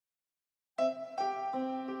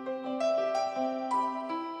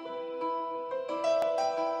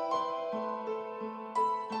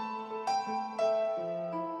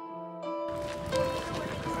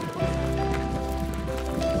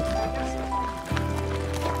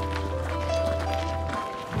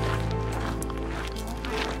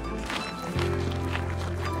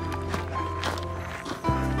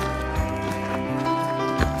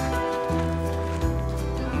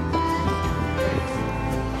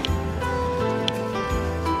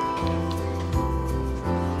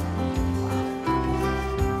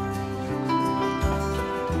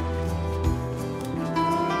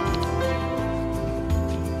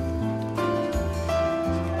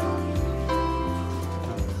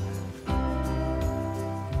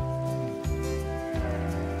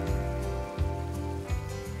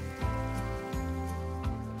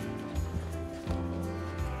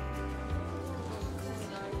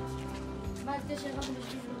Okay,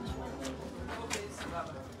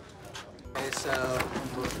 so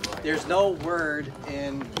there's no word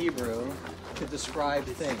in Hebrew to describe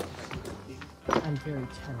things. I'm very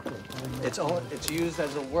tempted. It's used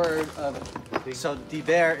as a word of, so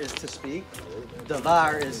Devar is to speak,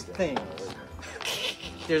 Devar is things.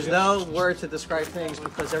 There's no word to describe things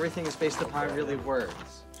because everything is based upon really words.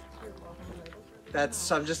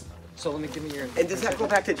 So let me give me your... And does that go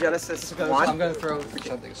back to Genesis 1? I'm going to throw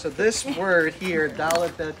something. So this word here,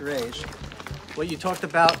 Dalet Bet Resh, what you talked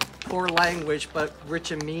about, poor language but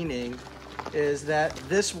rich in meaning, is that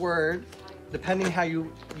this word, depending how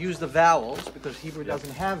you use the vowels, because Hebrew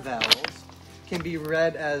doesn't have vowels, can be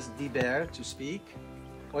read as diber, to speak,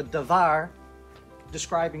 or davar,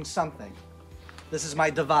 describing something. This is my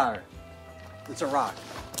davar. It's a rock.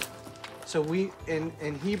 So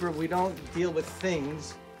in Hebrew, we don't deal with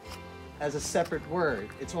things as a separate word.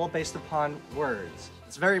 It's all based upon words.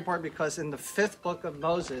 It's very important because in the 5th book of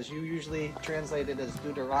Moses, you usually translate it as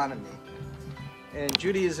Deuteronomy. In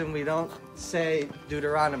Judaism, we don't say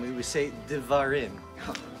Deuteronomy, we say Devarim.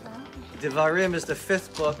 Devarim is the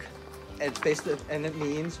 5th book, and it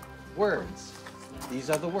means words.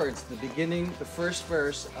 These are the words. The first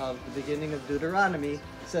verse of the beginning of Deuteronomy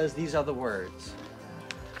says these are the words.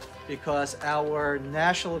 Because our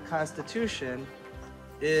national constitution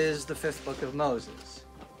is the 5th book of Moses.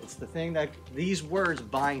 It's the thing that these words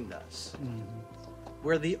bind us.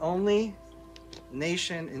 We're the only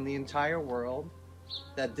nation in the entire world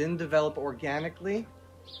that didn't develop organically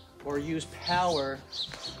or use power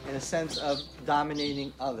in a sense of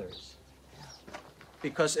dominating others.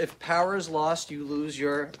 Because if power is lost, you lose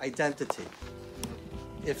your identity.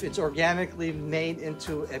 If it's organically made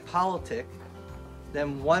into a politic,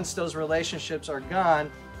 then once those relationships are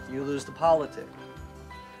gone, you lose the politic.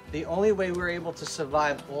 The only way we were able to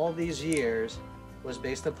survive all these years was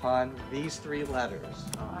based upon these 3 letters.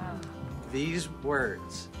 These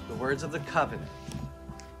words, the words of the covenant.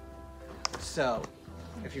 So,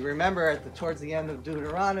 if you remember towards the end of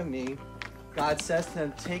Deuteronomy, God says to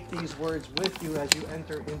them, take these words with you as you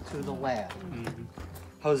enter into the land.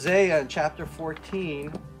 Hosea in chapter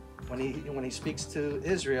 14, when he speaks to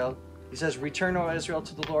Israel, he says, return, O Israel,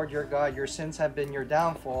 to the Lord your God. Your sins have been your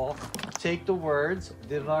downfall. Take the words,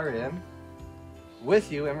 Devarim,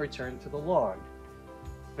 with you and return to the Lord.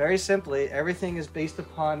 Very simply, everything is based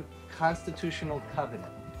upon constitutional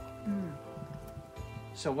covenant.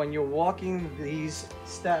 So when you're walking these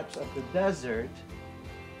steps of the desert,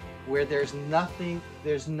 where there's nothing,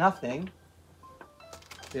 there's no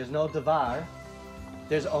Devar,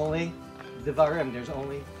 there's only Devarim, there's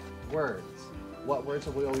only words. What words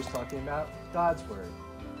are we always talking about? God's word.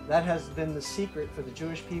 That has been the secret for the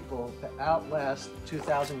Jewish people to outlast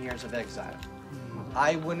 2,000 years of exile.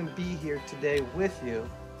 I wouldn't be here today with you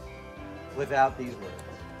without these words.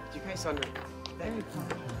 Do you guys understand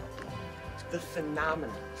the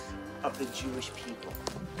phenomenon of the Jewish people?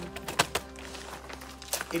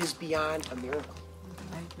 It is beyond a miracle.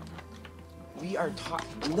 We are taught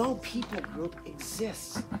no people group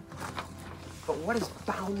exists. But what has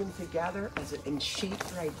bound them together and shaped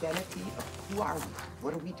their identity of who are we?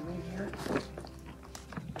 What are we doing here?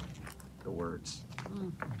 The words.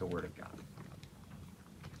 The Word of God.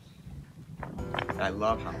 And I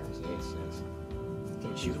love how Hosea says,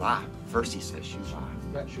 Shuvah. First he says, Shuvah.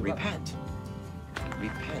 Repent.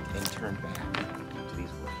 Repent and turn back to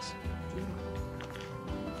these words.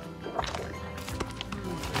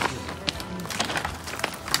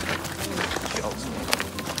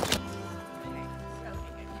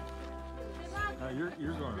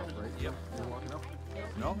 You're going up, right? Yep. You're walking up?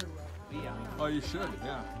 No? Yeah. Oh, you should,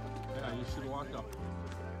 yeah. Yeah, you should walk up.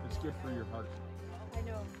 It's good for your heart. I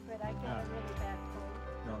know, but I got a really bad cold.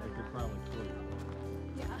 No, it could probably kill you.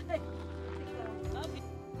 Yeah.